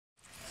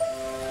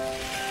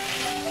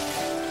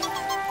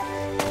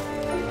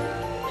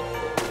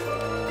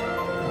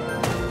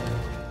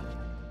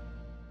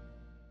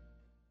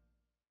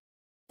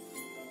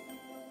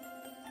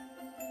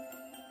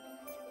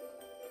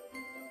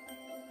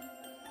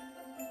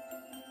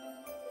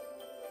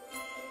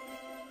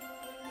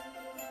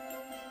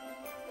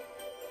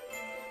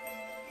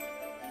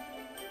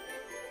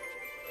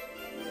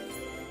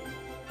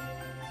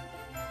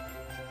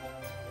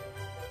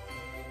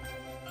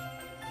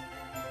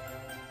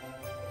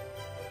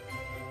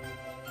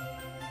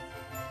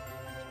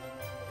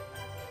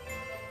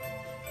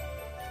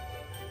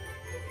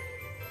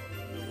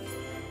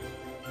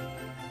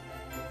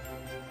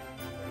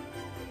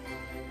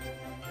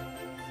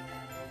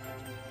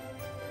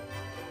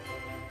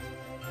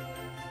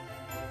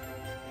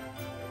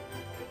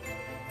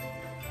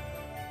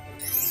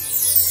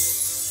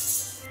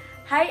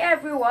Hi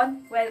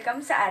everyone!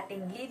 Welcome sa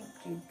ating Lead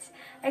Kids.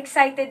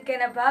 Excited ka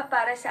na ba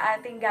para sa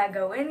ating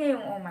gagawin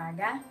ngayong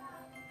umaga?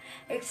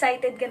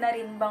 Excited ka na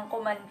rin bang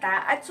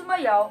kumanta at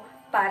sumayaw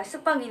para sa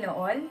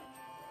Panginoon?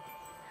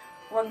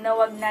 Huwag na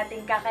huwag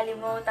nating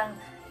kakalimutang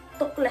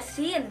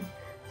tuklasin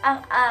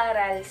ang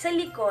aral sa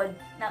likod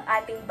ng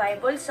ating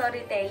Bible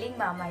storytelling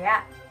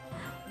mamaya.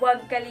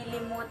 Huwag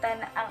kalilimutan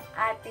ang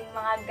ating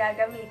mga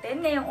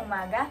gagamitin ngayong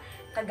umaga,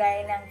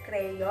 kagaya ng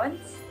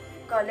crayons,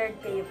 colored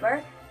paper,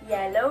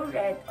 yellow,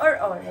 red,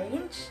 or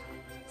orange,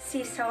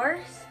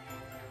 scissors,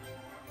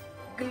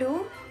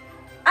 glue,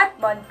 at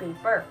bond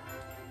paper.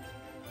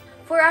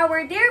 For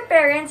our dear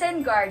parents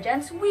and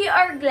guardians, we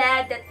are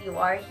glad that you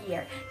are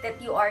here,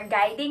 that you are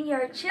guiding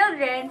your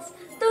children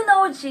to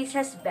know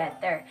Jesus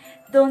better.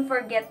 Don't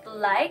forget to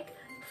like,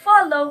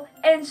 follow,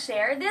 and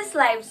share this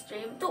live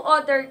stream to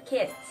other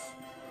kids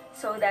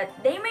so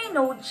that they may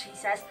know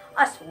Jesus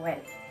as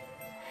well.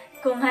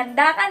 Kung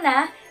handa ka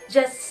na,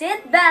 just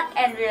sit back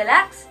and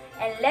relax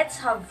and let's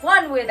have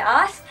fun with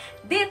us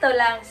dito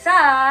lang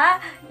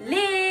sa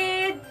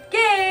Lead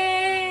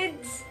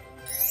Kids!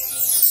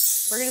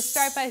 We're going to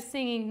start by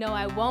singing No,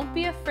 I Won't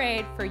Be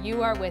Afraid, for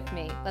You Are With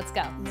Me. Let's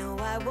go.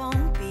 No, I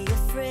won't be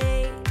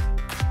afraid.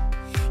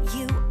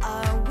 You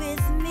are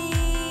with me.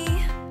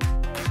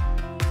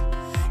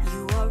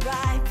 You are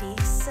right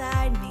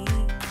beside me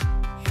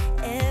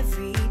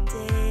every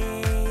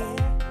day.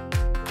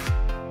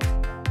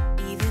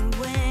 Even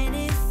when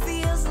it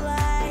feels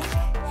like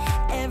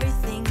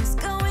everything's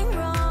going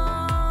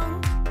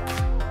wrong,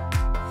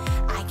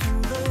 I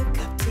can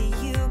look up to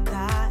you,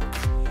 God,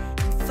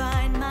 and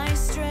find my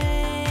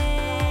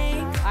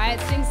strength. All right,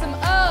 sing some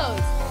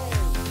O's.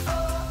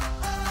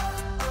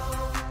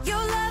 Your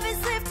love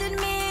has lifted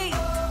me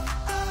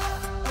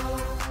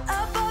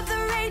above the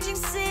raging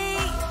sea,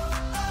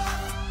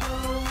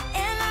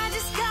 and I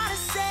just gotta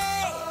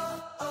say,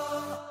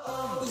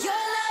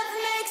 your love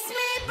makes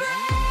me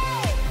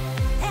brave,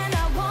 and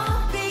I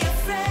won't be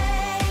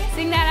afraid.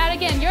 Sing that out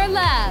again. Your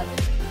love.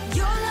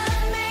 Your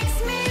love makes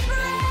me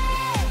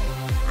brave.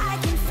 I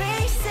can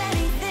face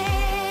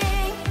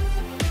anything.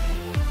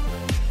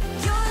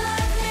 Your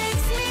love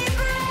makes me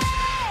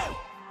brave.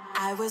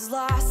 I was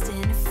lost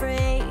and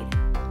afraid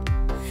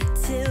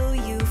till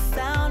you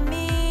found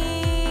me.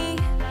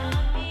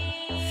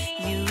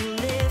 You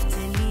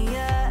lifted me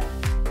up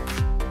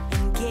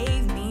and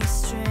gave me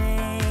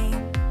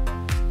strength.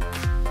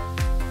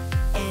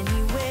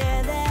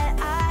 Anywhere that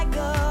I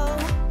go,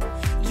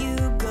 you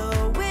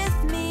go with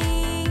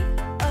me.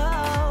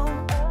 Oh,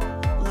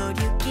 Lord,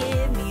 you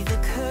give me the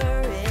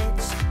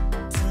courage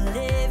to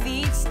live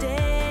each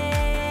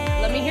day.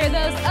 Let me hear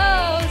those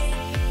O's.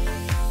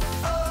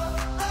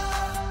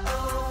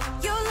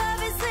 Your love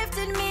has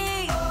lifted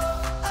me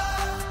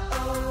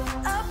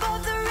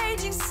above the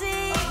raging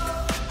sea,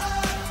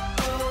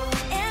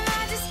 and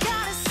I just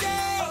gotta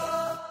say,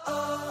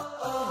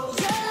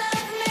 your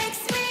love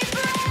makes me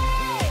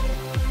brave,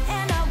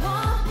 and I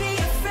won't be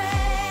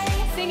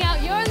afraid. Sing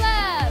out your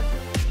love.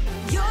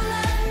 Your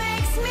love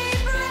makes me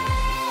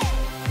brave.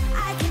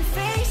 I can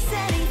face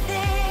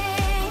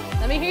anything.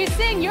 Let me hear you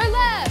sing your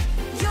love.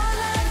 Your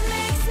love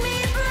makes me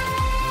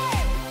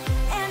brave,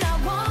 and I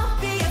won't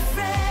be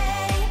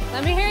afraid.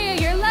 Let me hear you.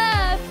 Your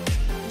love.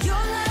 Your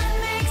love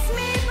makes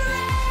me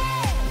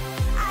brave.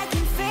 I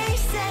can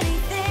face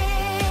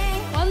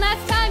anything. One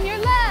last time. Your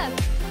love.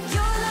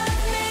 Your love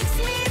makes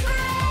me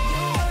brave.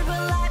 Your word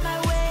will light my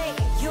way.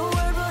 Your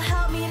word will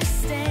help me to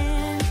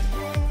stand.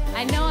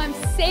 I know I'm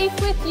safe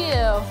with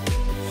you.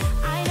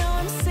 I know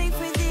I'm safe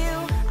with you.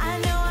 I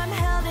know I'm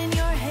held in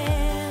your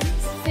hands.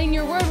 Sing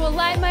your word will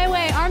light my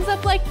way. Arms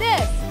up like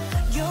this.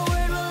 Your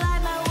word will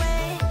light my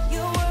way.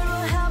 Your word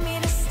will help me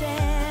to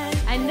stand.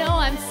 I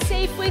know I'm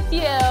safe with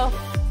you.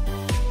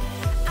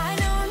 I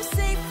know I'm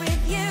safe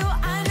with you.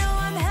 I know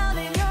I'm held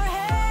in your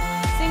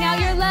hands. Sing out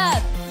your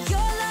love.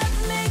 Your love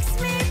makes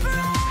me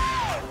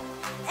brave,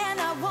 and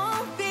I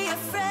won't be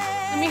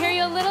afraid. Let me hear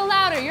you a little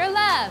louder. Your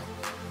love.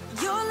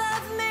 Your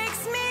love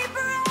makes me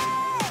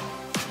brave.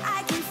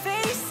 I can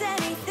face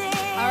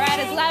anything. All right,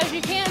 as loud as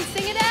you can.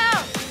 Sing it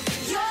out.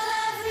 Your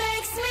love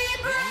makes me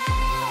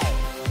brave,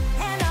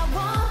 and I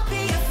won't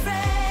be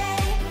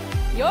afraid.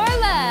 Your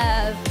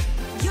love.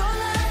 Your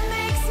love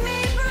makes me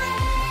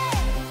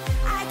brave.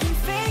 I can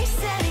face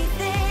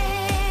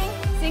anything.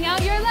 Sing out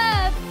your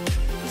love.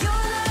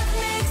 Your love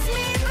makes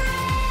me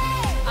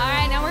brave. All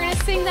right, now we're going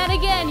to sing that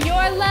again.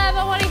 Your love.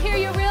 I want to hear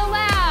you real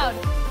loud.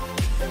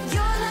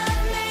 Your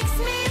love makes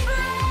me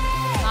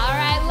brave. All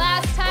right,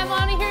 last time.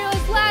 I want to hear you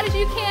as loud as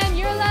you can.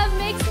 Your love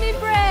makes me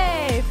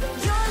brave.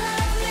 Your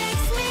love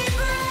makes me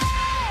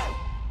brave.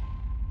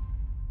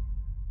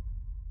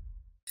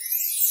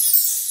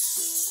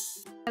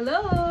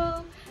 Hello!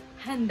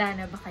 Handa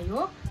na ba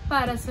kayo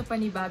para sa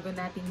panibago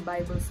nating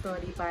Bible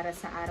story para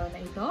sa araw na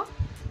ito?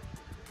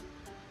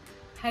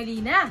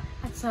 Halina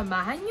at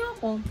samahan niyo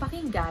akong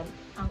pakinggan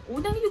ang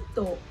unang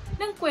yugto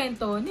ng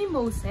kwento ni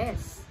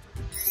Moses.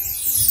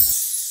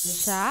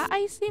 Siya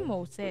ay si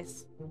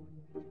Moses.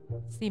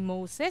 Si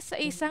Moses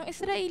ay isang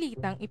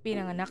Israelitang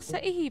ipinanganak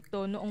sa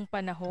Ehipto noong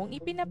panahong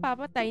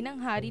ipinapapatay ng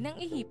hari ng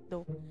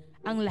Ehipto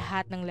ang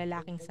lahat ng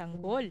lalaking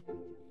sanggol.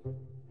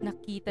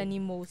 Nakita ni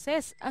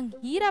Moses ang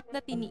hirap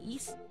na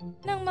tiniis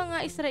ng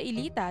mga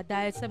Israelita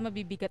dahil sa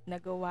mabibigat na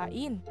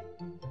gawain.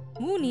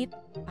 Ngunit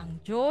ang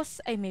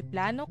Diyos ay may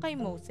plano kay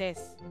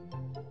Moses.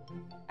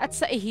 At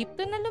sa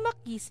Ehipto na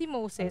lumaki si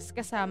Moses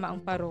kasama ang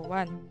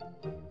parawan.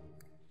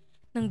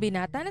 Nang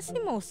binata na si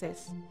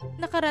Moses,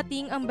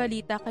 nakarating ang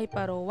balita kay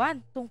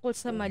parawan tungkol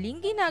sa maling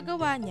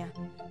ginagawa niya,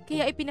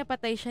 kaya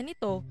ipinapatay siya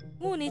nito,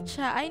 ngunit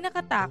siya ay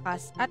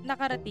nakatakas at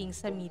nakarating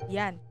sa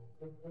Midian.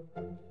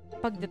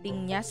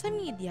 Pagdating niya sa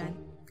Midian,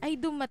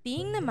 ay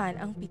dumating naman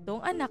ang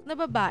 7 anak na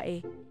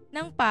babae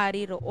ng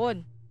pari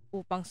roon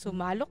upang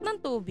sumalok ng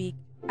tubig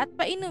at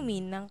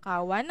painumin ng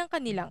kawan ng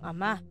kanilang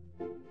ama.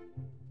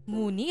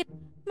 Ngunit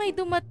may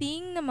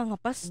dumating na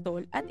mga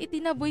pastol at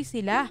itinaboy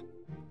sila.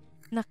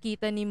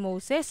 Nakita ni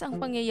Moses ang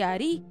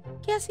pangyayari,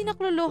 kaya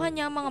sinaklolohan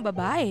niya ang mga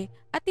babae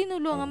at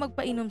tinulungang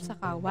magpainom sa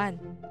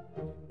kawan.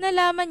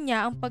 Nalaman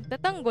niya ang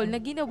pagtatanggol na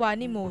ginawa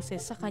ni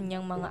Moses sa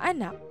kanyang mga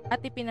anak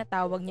at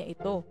ipinatawag niya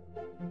ito.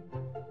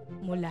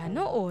 Mula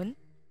noon,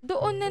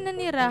 doon na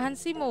nanirahan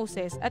si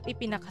Moses at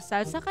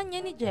ipinakasal sa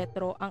kanya ni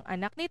Jethro ang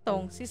anak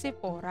nitong si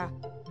Zipporah.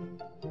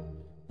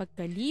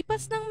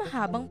 Pagkalipas ng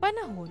mahabang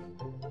panahon,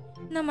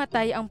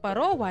 namatay ang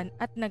parawan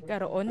at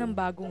nagkaroon ng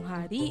bagong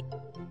hari.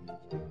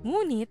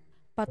 Ngunit,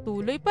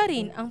 patuloy pa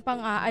rin ang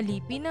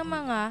pang-aalipin ng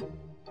mga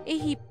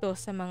Ehipto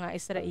sa mga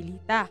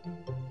Israelita.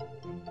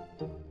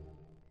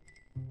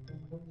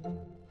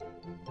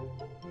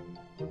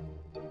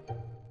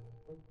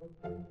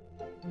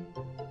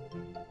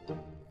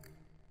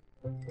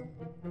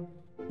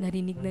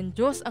 Narinig ng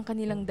Diyos ang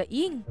kanilang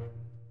daing.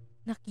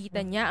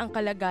 Nakita niya ang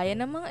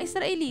kalagayan ng mga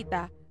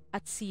Israelita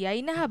at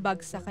siya'y nahabag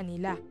sa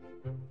kanila.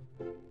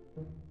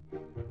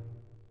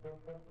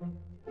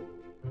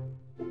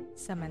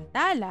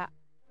 Samantala,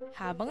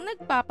 habang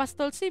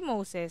nagpapastol si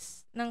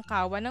Moses ng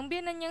kawan ng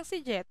biyanan niyang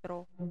si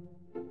Jethro,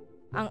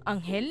 ang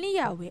anghel ni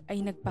Yahweh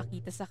ay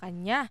nagpakita sa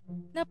kanya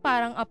na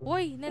parang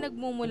apoy na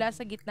nagmumula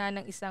sa gitna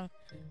ng isang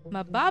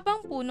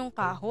mababang punong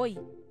kahoy.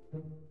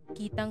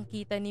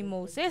 Kitang-kita ni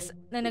Moses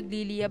na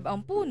nagliliyab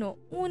ang puno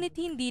ngunit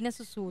hindi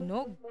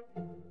nasusunog.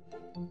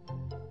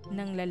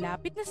 Nang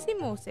lalapit na si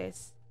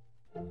Moses,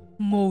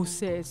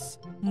 "Moses,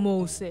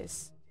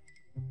 Moses!"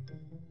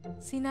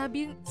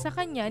 Sinabi sa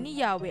kanya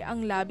ni Yahweh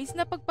ang labis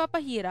na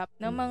pagpapahirap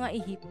ng mga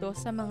Ehipto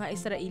sa mga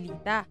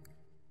Israelita.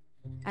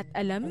 At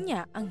alam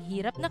niya ang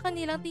hirap na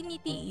kanilang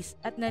tinitiis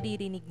at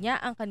naririnig niya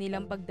ang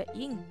kanilang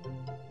pagdaing.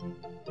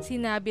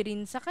 Sinabi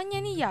rin sa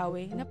kanya ni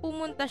Yahweh na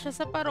pumunta siya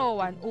sa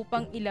parawan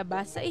upang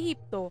ilabas sa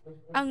Ehipto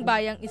ang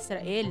bayang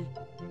Israel.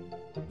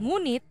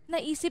 Ngunit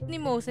naisip ni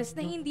Moses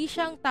na hindi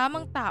siya ang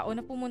tamang tao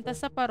na pumunta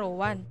sa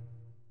parawan.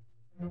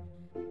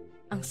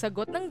 Ang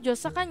sagot ng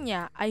Diyos sa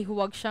kanya ay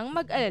huwag siyang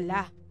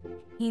mag-alala.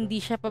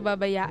 Hindi siya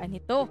pababayaan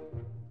nito.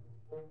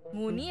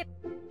 Ngunit,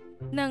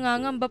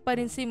 nangangamba pa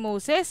rin si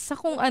Moses sa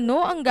kung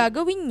ano ang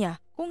gagawin niya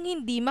kung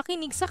hindi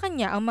makinig sa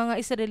kanya ang mga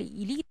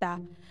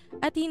Israelita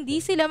at hindi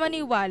sila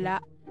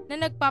maniwala na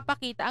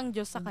nagpapakita ang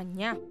Diyos sa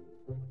kanya.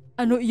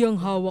 "Ano iyang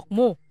hawak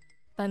mo?"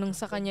 tanong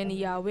sa kanya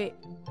ni Yahweh.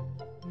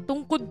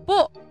 "Tungkod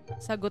po,"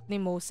 sagot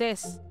ni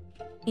Moses.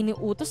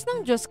 Iniutos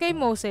ng Diyos kay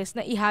Moses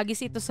na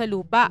ihagis ito sa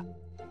lupa.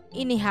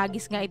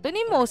 Inihagis nga ito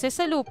ni Moses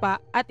sa lupa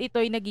at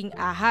ito'y naging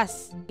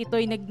ahas.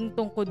 Ito'y naging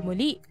tungkod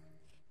muli.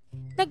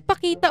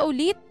 Nagpakita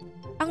ulit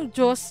ang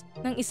Diyos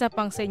ng isa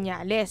pang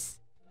senyales.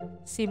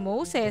 Si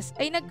Moses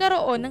ay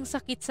nagkaroon ng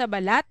sakit sa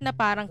balat na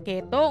parang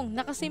ketong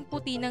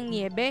nakasimputi ng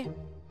niebe.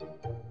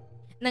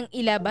 Nang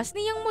ilabas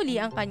niyang muli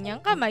ang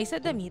kanyang kamay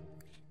sa damit,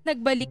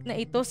 nagbalik na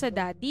ito sa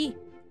dati.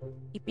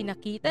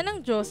 Ipinakita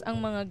ng Diyos ang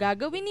mga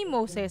gagawin ni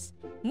Moses,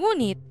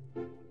 ngunit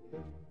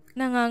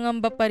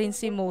nangangamba pa rin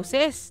si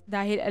Moses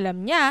dahil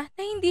alam niya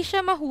na hindi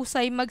siya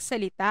mahusay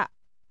magsalita.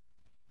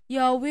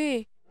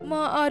 "Yahweh,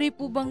 maaari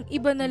po bang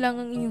iba na lang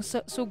ang inyong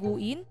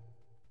suguin?"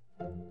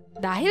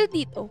 Dahil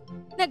dito,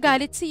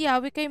 nagalit si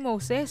Yahweh kay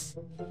Moses.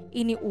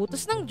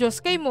 Iniutos ng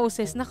Diyos kay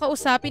Moses na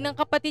kausapin ng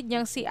kapatid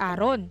niyang si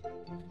Aaron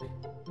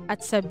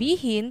at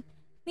sabihin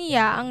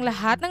niya ang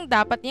lahat ng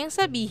dapat niyang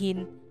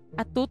sabihin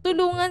at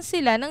tutulungan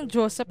sila ng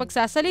Diyos sa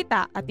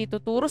pagsasalita at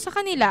ituturo sa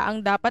kanila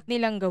ang dapat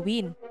nilang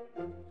gawin.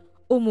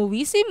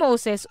 Umuwi si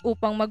Moses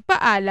upang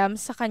magpaalam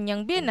sa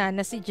kanyang biyanan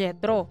na si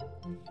Jethro.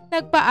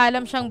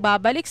 Nagpaalam siyang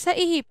babalik sa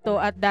Ehipto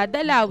at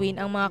dadalawin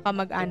ang mga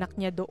kamag-anak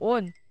niya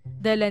doon.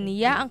 Dala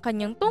niya ang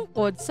kanyang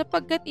tungkod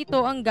sapagkat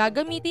ito ang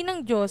gagamitin ng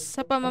Diyos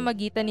sa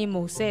pamamagitan ni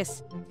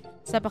Moses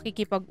sa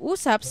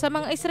pakikipag-usap sa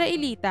mga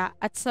Israelita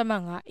at sa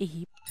mga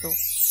Ehipto.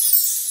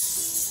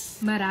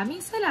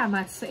 Maraming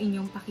salamat sa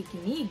inyong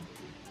pakikinig.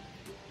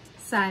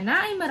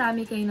 Sana ay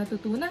marami kayong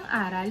natutunang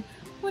aral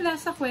mula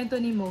sa kwento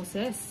ni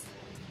Moses.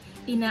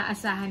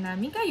 Inaasahan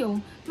namin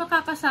kayong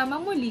makakasama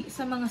muli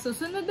sa mga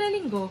susunod na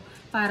linggo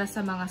para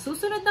sa mga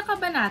susunod na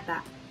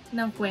kabanata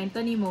ng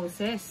kwento ni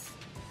Moses.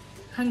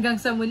 Hanggang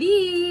sa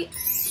muli!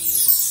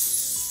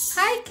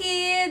 Hi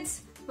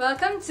kids!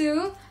 Welcome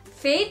to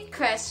Faith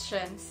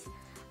questions.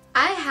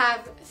 I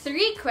have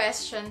 3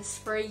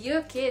 questions for you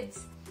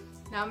kids.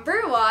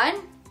 Number 1,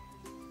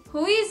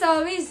 who is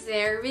always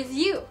there with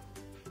you?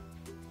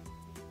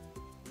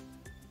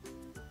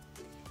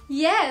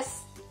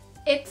 Yes,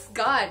 it's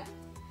God.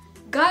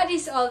 God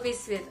is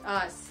always with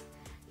us.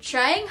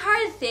 Trying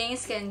hard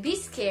things can be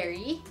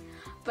scary,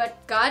 but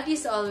God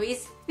is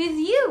always with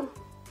you.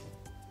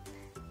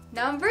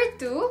 Number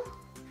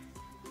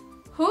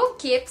 2, who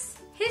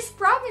keeps His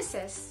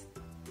promises?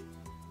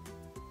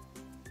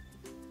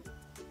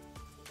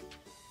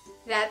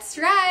 That's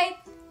right,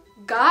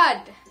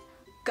 God.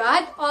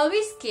 God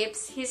always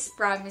keeps His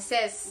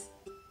promises.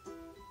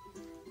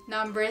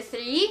 Number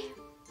 3,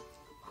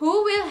 who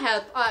will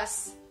help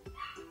us?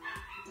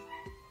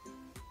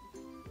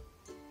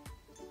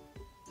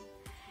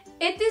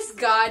 It is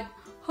God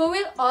who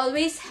will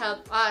always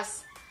help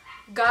us.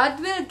 God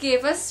will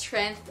give us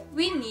strength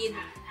we need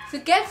to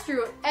get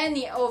through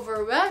any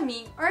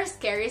overwhelming or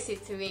scary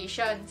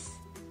situations.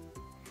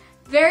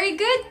 Very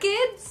good,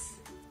 kids!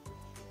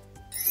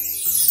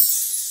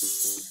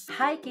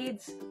 Hi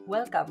kids!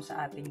 Welcome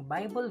sa ating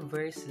Bible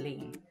Verse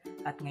Lane.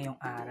 At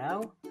ngayong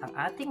araw, ang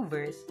ating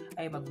verse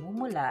ay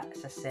magmumula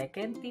sa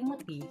 2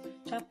 Timothy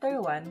chapter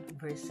 1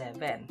 verse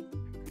 7.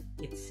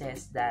 It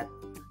says that,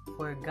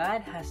 "For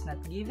God has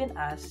not given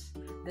us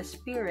the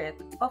spirit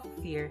of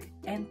fear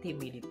and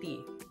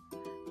timidity,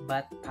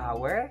 but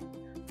power,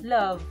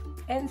 love,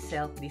 and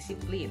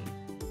self-discipline."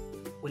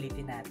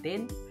 Ulitin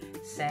natin,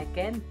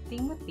 2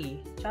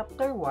 Timothy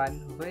chapter 1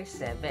 verse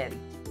 7.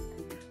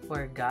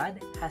 For God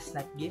has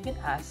not given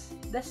us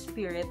the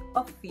spirit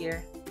of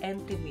fear and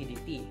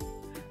timidity,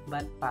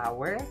 but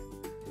power,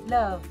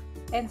 love,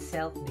 and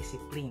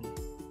self-discipline.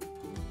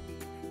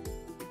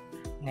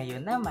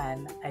 Ngayon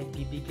naman ay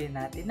bibigyan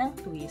natin ng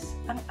twist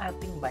ang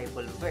ating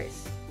Bible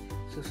verse.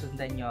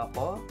 Susundan niyo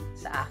ako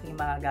sa aking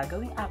mga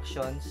gagawing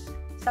actions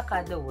sa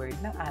kada word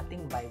ng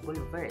ating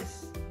Bible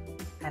verse.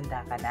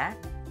 Handa ka na?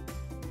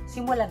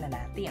 Simulan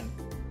na natin.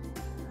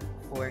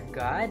 For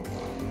God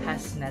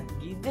has not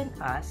given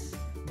us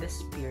the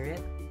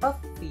spirit of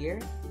fear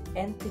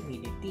and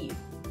timidity,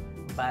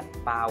 but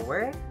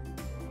power,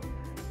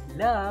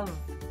 love,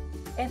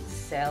 and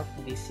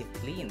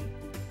self-discipline.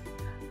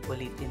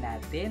 Ulitin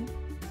natin,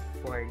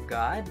 for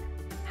God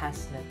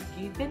has not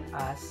given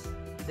us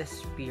the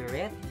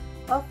spirit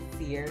of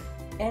fear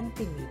and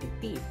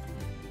timidity,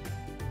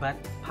 but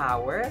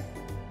power,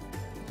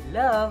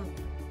 love,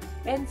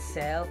 and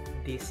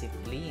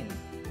self-discipline.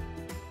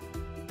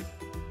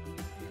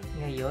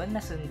 Ngayon,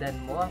 nasundan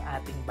mo ang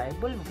ating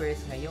Bible verse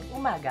ngayong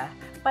umaga,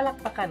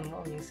 palakpakan mo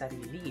ang iyong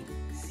sarili.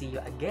 See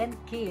you again,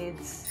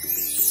 kids!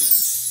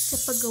 Sa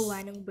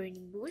paggawa ng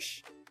burning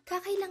bush,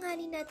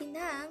 kakailanganin natin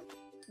ng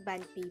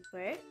bond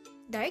paper,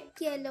 dark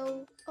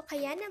yellow o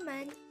kaya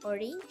naman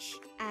orange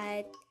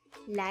at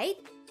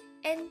light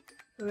and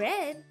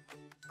red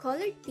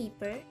colored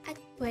paper at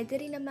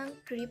pwede rin namang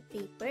crepe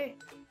paper.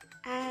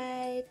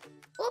 At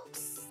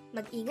oops!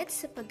 Mag-ingat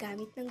sa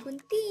paggamit ng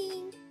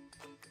gunting!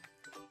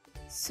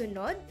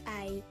 Sunod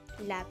ay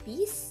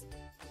lapis,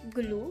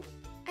 glue,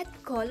 at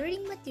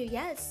coloring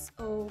materials.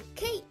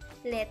 Okay,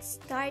 let's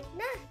start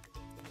na!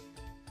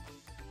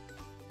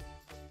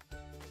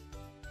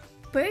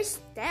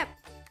 First step,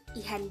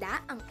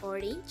 ihanda ang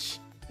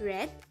orange,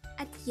 red,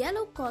 at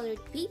yellow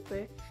colored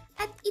paper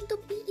at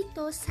itupi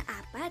ito sa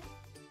 4.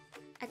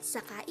 At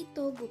saka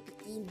ito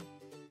gupitin.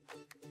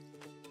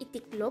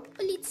 Itiklop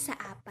ulit sa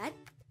 4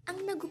 ang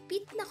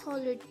nagupit na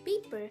colored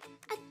paper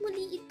at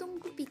muli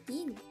itong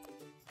gupitin.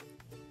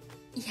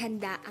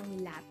 Ihanda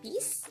ang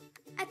lapis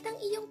at ang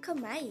iyong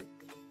kamay.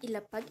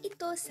 Ilapag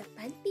ito sa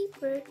bond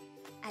paper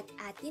at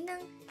atin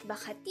ang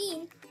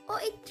bakatin o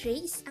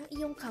i-trace ang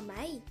iyong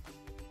kamay.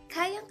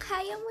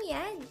 Kayang-kaya mo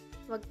yan!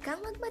 Huwag kang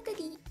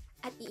magmadali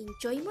at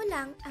i-enjoy mo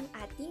lang ang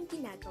ating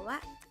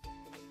ginagawa.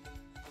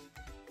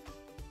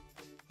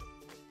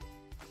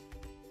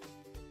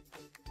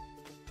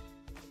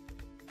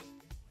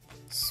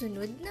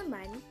 Sunod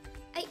naman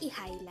ay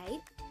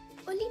i-highlight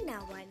o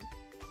linawan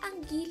ang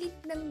gilid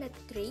ng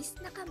na-trace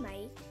na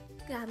kamay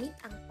gamit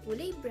ang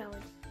kulay brown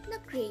na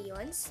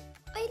crayons,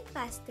 oil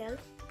pastel,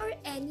 or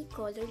any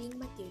coloring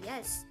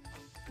materials.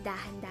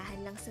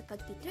 Dahan-dahan lang sa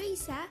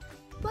pagtitrace ha,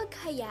 huwag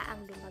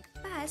hayaang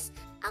lumagpas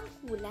ang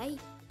kulay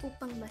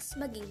upang mas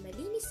maging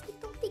malinis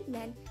itong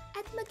tignan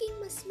at maging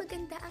mas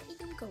maganda ang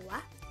iyong gawa.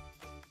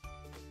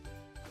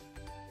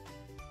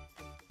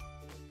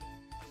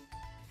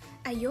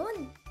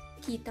 Ayun!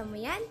 Kita mo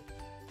yan?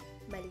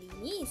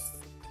 Malinis!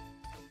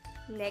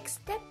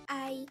 Next step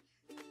ay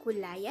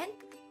kulayan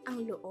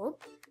ang loob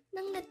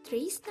ng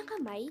na-trace na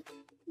kamay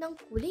ng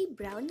kulay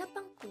brown na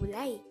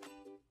pangkulay.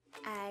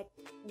 At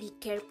be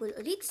careful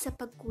ulit sa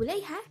pagkulay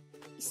ha,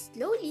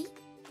 slowly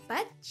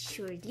but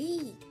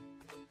surely.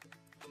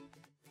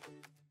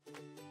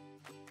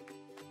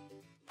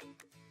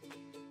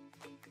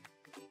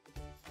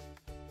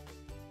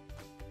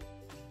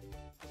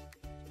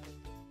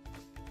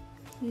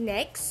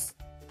 Next,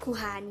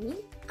 kuhanin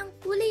ang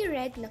kulay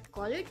red na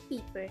colored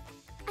paper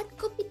at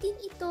kupitin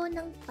ito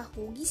ng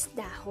pahugis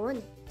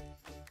dahon.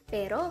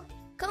 Pero,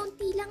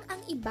 kaunti lang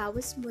ang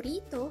ibawas mo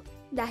rito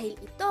dahil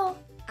ito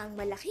ang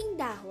malaking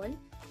dahon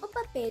o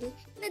papel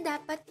na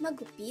dapat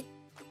magupit.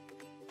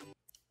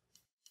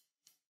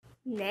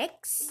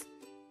 Next,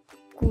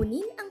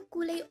 kunin ang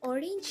kulay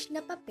orange na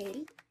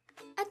papel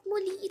at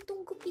muli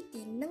itong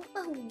gupitin ng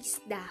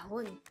pahugis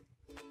dahon.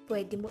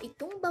 Pwede mo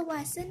itong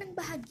bawasan ng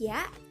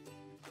bahagya.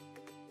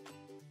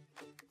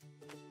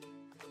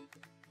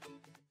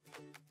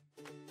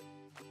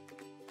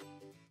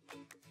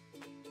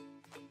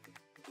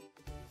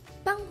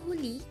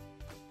 Panghuli,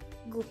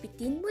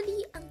 gupitin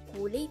muli ang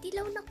kulay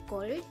dilaw na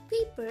colored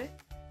paper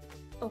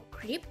o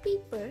crepe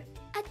paper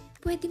at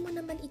pwede mo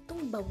naman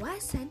itong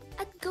bawasan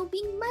at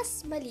gawing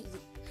mas maliit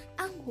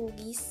ang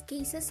hugis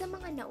kaysa sa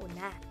mga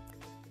nauna.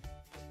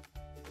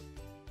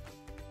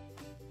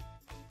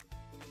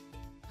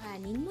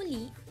 Kuhanin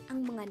muli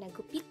ang mga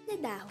nagupit na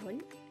dahon,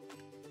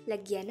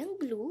 lagyan ng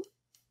glue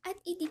at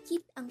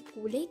idikit ang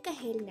kulay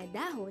kahel na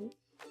dahon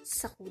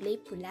sa kulay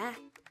pula.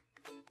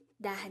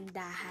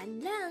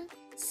 Dahan-dahan lang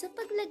sa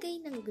paglagay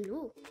ng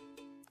glue.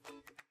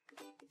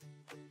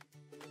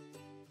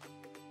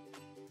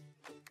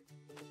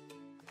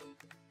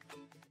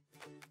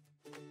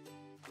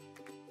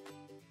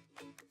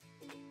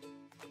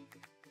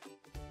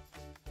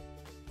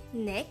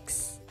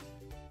 Next,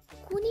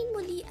 kunin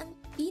muli ang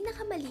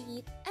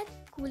pinakamaliit at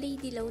kulay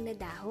dilaw na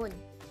dahon.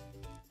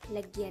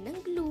 Lagyan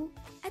ng glue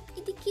at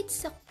idikit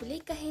sa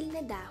kulay kahel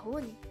na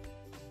dahon.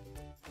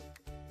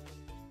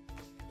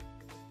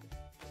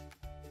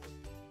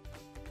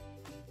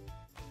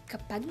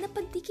 Kapag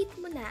napagdikit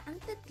mo na ang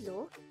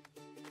tatlo,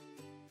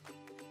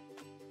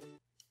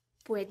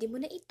 pwede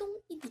mo na itong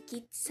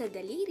idikit sa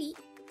daliri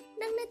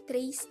ng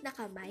na-trace na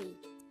kamay.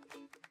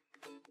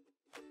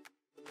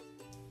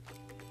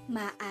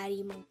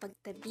 Maaari mong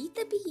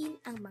pagtabi-tabihin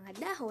ang mga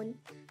dahon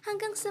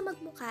hanggang sa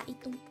magmukha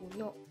itong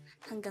puno,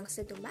 hanggang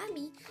sa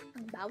dumami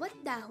ang bawat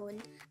dahon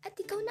at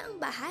ikaw na ang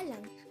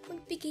bahalang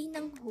magbigay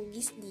ng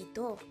hugis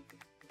dito.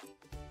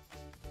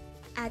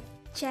 At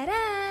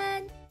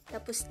tsaran!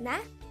 Tapos na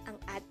ang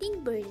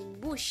ating burning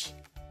bush.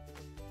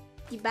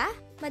 Diba?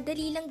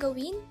 Madali lang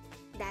gawin?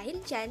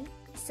 Dahil dyan,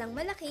 isang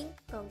malaking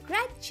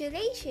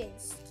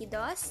congratulations,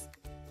 kiddos!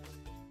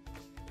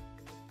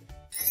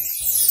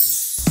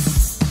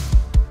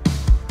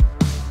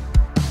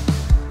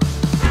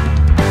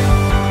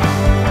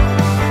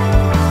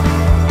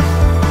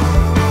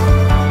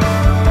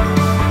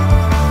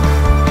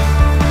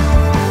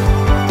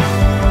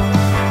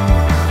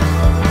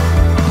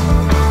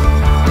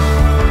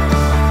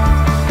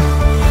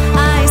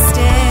 I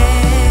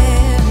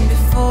stand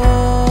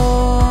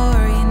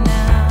before you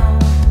now.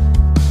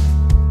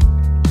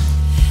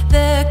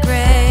 The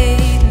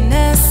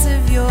greatness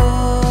of your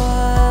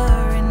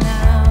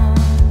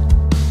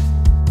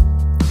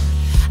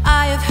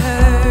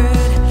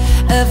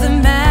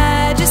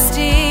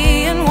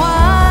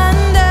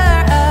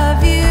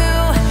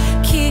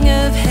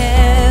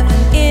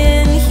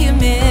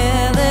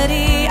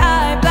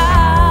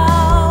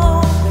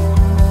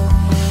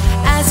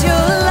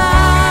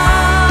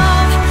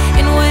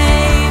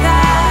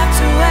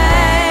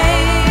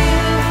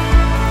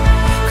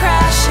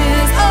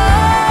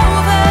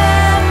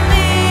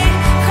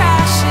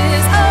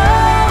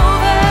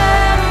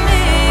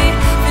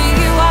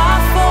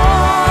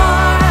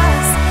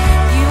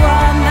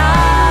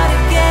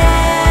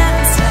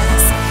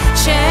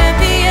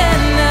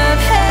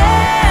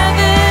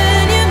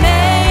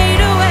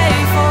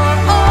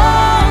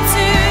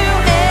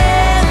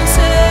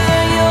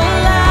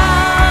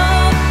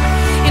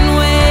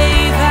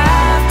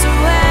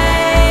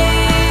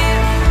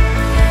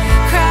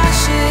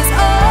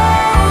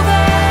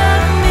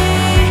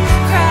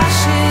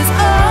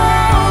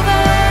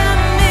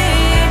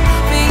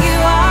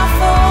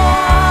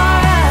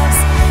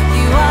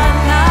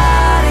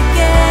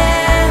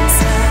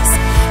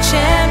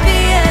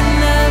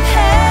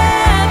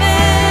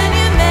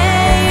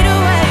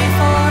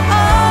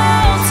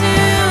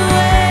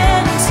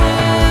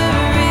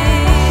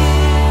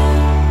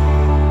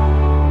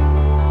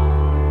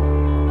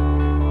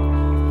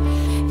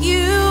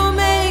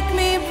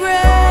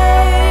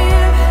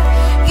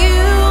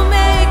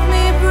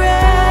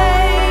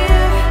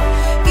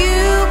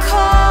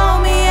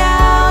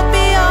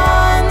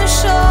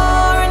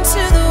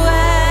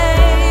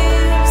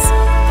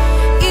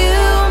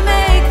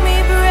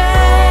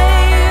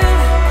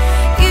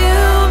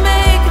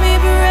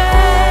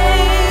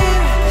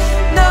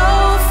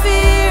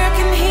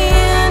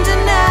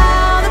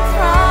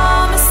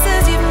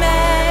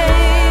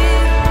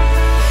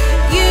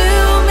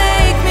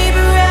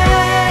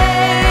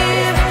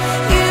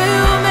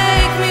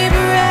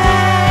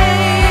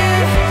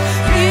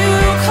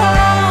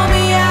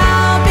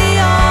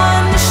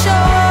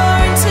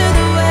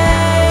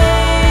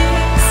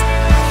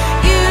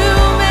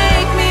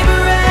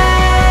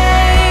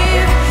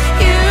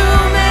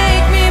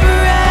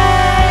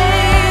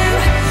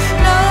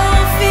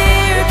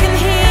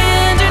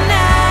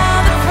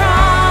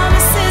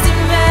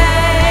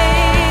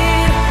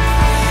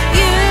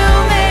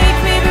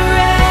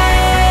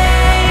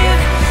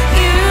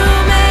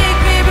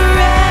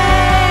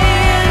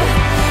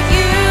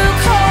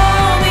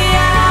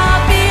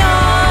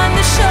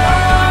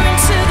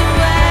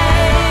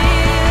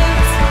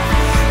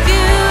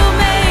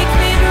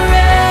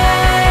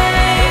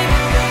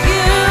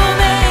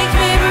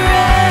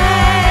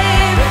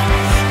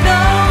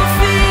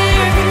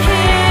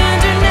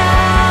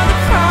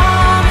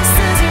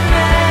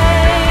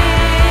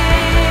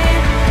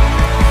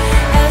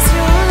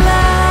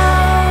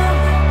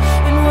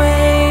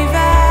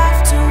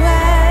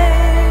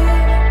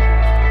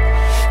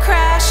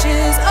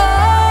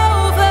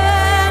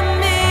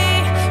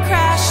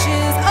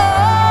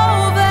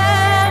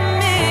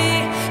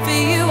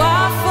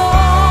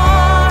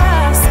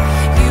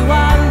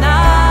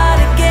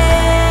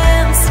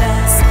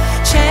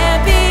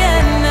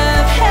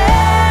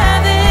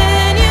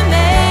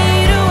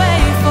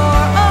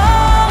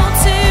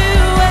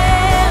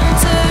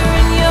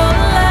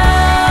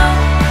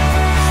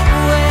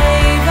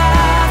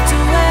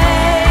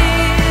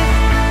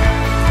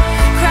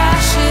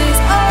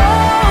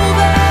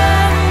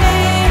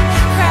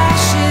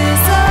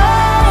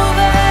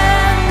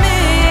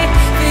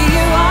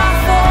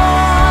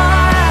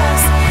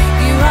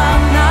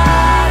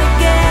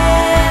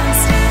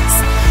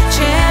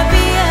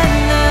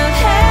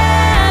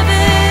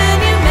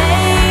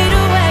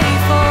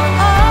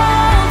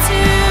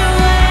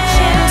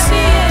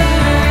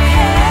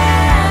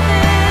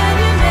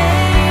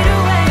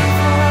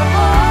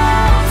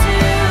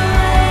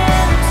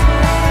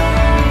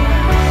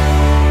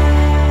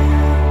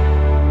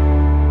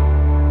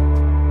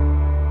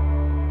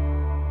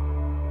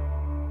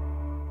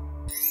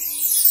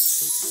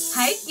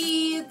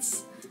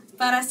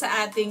Para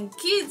sa ating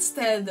Kids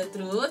Tell the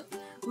Truth,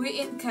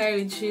 we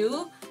encourage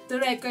you to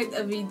record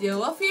a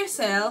video of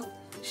yourself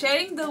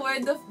sharing the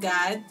Word of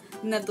God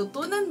na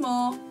natutunan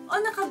mo o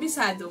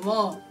nakabisado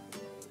mo.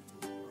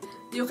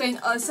 You can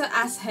also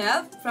ask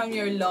help from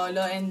your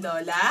lolo and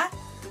lola,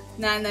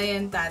 nanay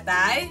and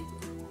tatay,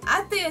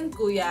 ate and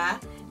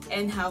kuya,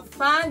 and have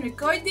fun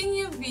recording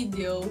your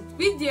video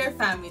with your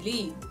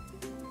family.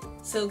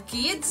 So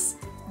kids,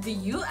 do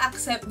you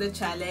accept the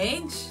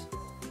challenge?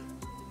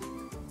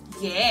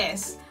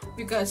 Yes,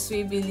 because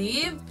we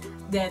believe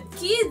that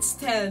kids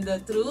tell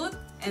the truth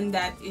and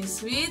that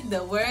is with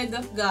the Word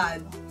of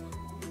God.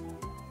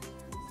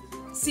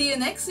 See you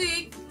next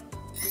week!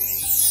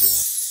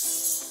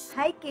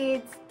 Hi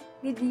kids!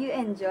 Did you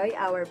enjoy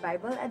our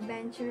Bible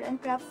adventure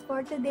and crafts for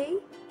today?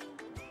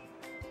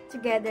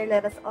 Together,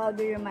 let us all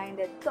be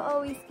reminded to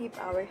always keep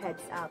our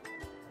heads up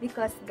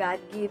because God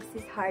gives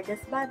His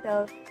hardest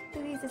battle to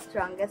His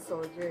strongest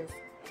soldiers.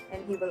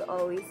 And He will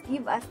always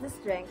give us the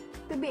strength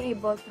to be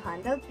able to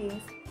handle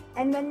things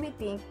and when we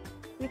think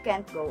we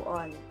can't go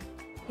on.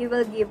 He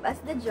will give us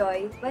the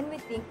joy when we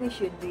think we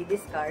should be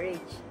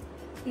discouraged.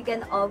 He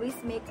can always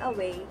make a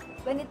way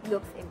when it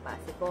looks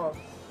impossible.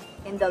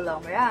 In the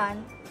long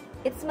run,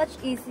 it's much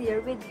easier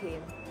with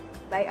Him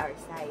by our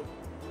side.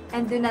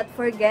 And do not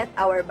forget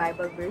our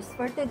Bible verse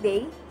for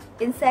today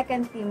in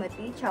 2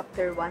 Timothy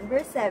chapter 1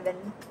 verse 7.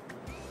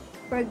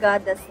 For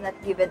God has not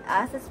given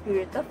us a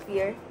spirit of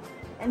fear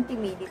and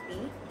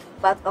timidity,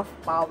 but of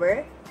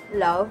power,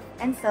 love,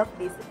 and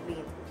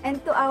self-discipline.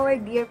 And to our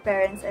dear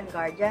parents and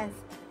guardians,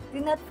 do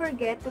not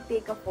forget to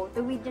take a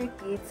photo with your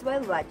kids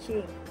while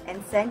watching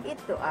and send it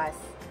to us.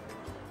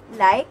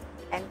 Like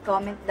and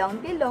comment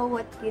down below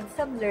what kids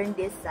have learned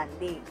this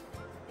Sunday.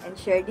 And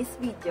share this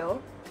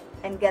video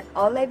and get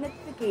all live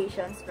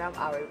notifications from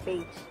our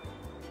page.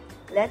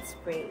 Let's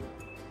pray.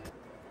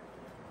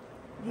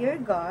 Dear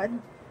God,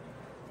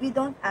 we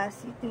don't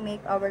ask you to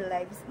make our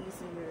lives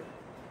easier,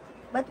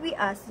 but we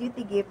ask you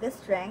to give the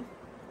strength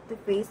to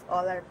face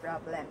all our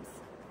problems.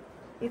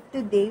 If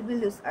today we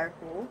lose our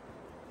hope,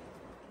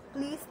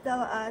 please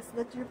tell us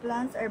that your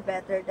plans are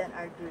better than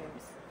our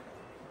dreams.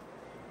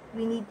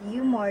 We need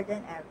you more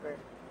than ever.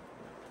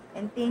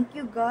 And thank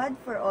you, God,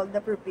 for all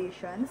the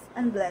provisions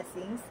and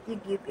blessings you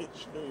give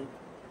each day.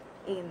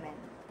 Amen.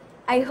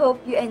 I hope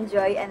you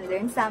enjoy and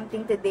learn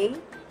something today.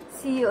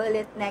 See you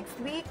ulit next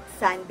week,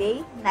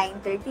 Sunday,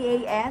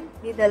 9:30 a.m.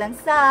 dito lang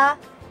sa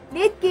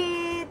Lead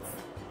Kids!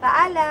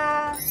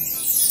 Paalam!